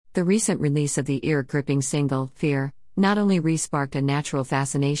The recent release of the ear-gripping single, Fear, not only re-sparked a natural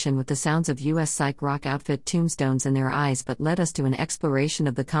fascination with the sounds of US psych rock outfit Tombstones in their eyes but led us to an exploration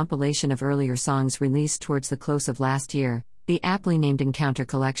of the compilation of earlier songs released towards the close of last year, the aptly named Encounter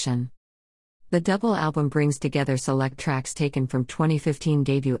Collection. The double album brings together select tracks taken from 2015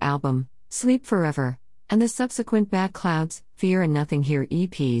 debut album, Sleep Forever, and the subsequent Bad Clouds, Fear and Nothing Here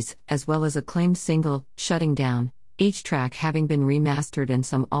EPs, as well as acclaimed single, Shutting Down, each track having been remastered and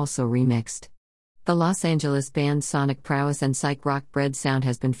some also remixed. The Los Angeles band's sonic prowess and psych rock bred sound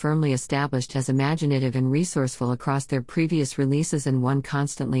has been firmly established as imaginative and resourceful across their previous releases and one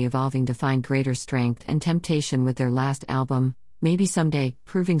constantly evolving to find greater strength and temptation with their last album, Maybe Someday,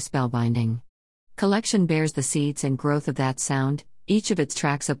 proving spellbinding. Collection bears the seeds and growth of that sound, each of its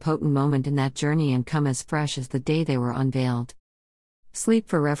tracks a potent moment in that journey and come as fresh as the day they were unveiled. Sleep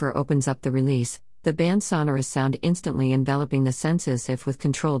Forever opens up the release, the band's sonorous sound instantly enveloping the senses if with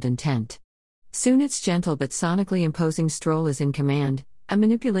controlled intent. Soon its gentle but sonically imposing stroll is in command, a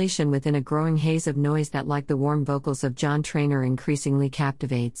manipulation within a growing haze of noise that, like the warm vocals of John Trainer, increasingly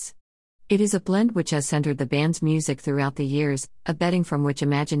captivates. It is a blend which has centered the band's music throughout the years, a bedding from which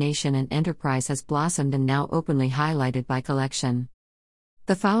imagination and enterprise has blossomed and now openly highlighted by Collection.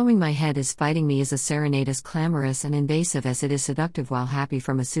 The following My Head is Fighting Me is a serenade as clamorous and invasive as it is seductive, while Happy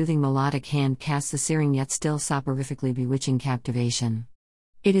from a soothing melodic hand casts a searing yet still soporifically bewitching captivation.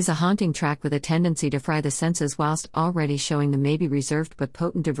 It is a haunting track with a tendency to fry the senses whilst already showing the maybe reserved but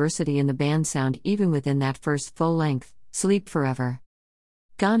potent diversity in the band's sound even within that first full length, Sleep Forever.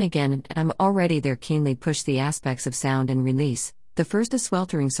 Gone Again and I'm Already There keenly push the aspects of sound and release, the first a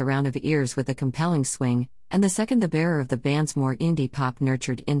sweltering surround of ears with a compelling swing, and the second the bearer of the band's more indie pop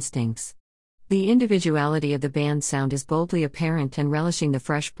nurtured instincts. The individuality of the band's sound is boldly apparent and relishing the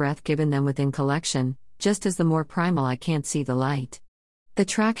fresh breath given them within Collection, just as the more primal I Can't See the Light. The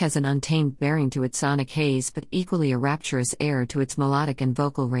track has an untamed bearing to its sonic haze but equally a rapturous air to its melodic and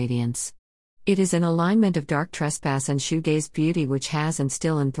vocal radiance. It is an alignment of dark trespass and shoegaze beauty which has and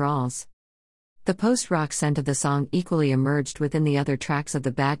still enthralls. The post-rock scent of the song equally emerged within the other tracks of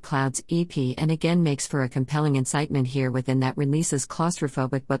the Bad Clouds EP and again makes for a compelling incitement here within that release's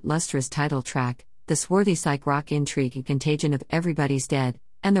claustrophobic but lustrous title track, the swarthy psych rock intrigue and contagion of Everybody's Dead,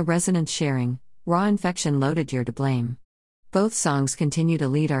 and the resonant sharing, raw infection loaded You're to Blame. Both songs continue to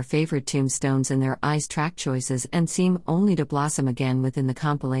lead our favorite Tombstones in their eyes track choices and seem only to blossom again within the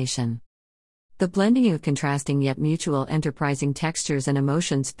compilation. The blending of contrasting yet mutual enterprising textures and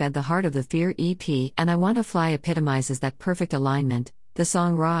emotions fed the heart of the Fear EP, and I Want to Fly epitomizes that perfect alignment, the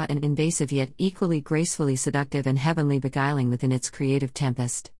song raw and invasive yet equally gracefully seductive and heavenly beguiling within its creative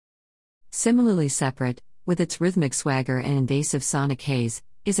tempest. Similarly separate, with its rhythmic swagger and invasive sonic haze,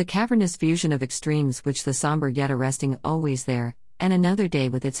 is a cavernous fusion of extremes which the somber yet arresting Always There, and Another Day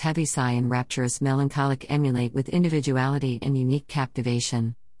with its heavy sigh and rapturous melancholic emulate with individuality and unique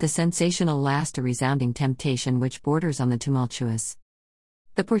captivation, the sensational last a resounding temptation which borders on the tumultuous.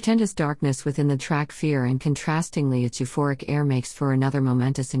 The portentous darkness within the track Fear and contrastingly its euphoric air makes for another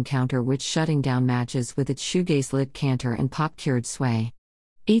momentous encounter which Shutting Down matches with its shoegaze-lit canter and pop-cured sway.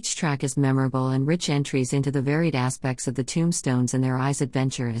 Each track is memorable and rich entries into the varied aspects of the Tombstones and their eyes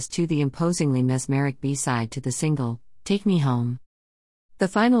adventure as to the imposingly mesmeric B-side to the single, Take Me Home. The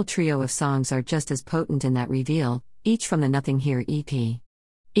final trio of songs are just as potent in that reveal, each from the Nothing Here EP.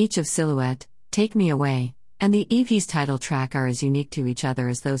 Each of Silhouette, Take Me Away, and the EP's title track are as unique to each other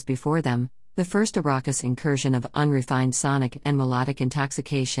as those before them, the first a raucous incursion of unrefined sonic and melodic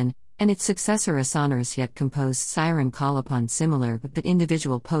intoxication, and its successor a sonorous yet composed siren call upon similar but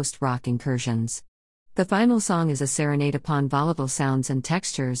individual post-rock incursions. The final song is a serenade upon volatile sounds and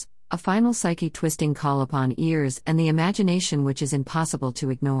textures, a final psyche-twisting call upon ears and the imagination which is impossible to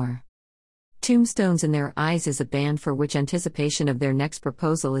ignore. Tombstones in Their Eyes is a band for which anticipation of their next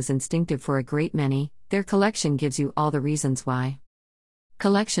proposal is instinctive for a great many. Their collection gives you all the reasons why.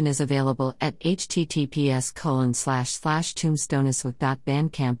 Collection is available at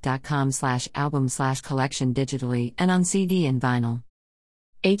https://tombstoneswith.bandcamp.com/album/collection digitally and on CD and vinyl.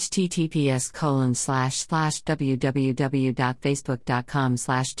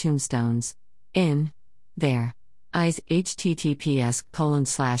 https://www.facebook.com/tombstones. In there. Eyes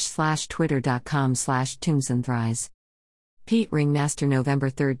https://twitter.com/tombsandthrice. Pete Ringmaster November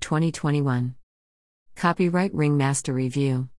 3, 2021. Copyright Ringmaster Review.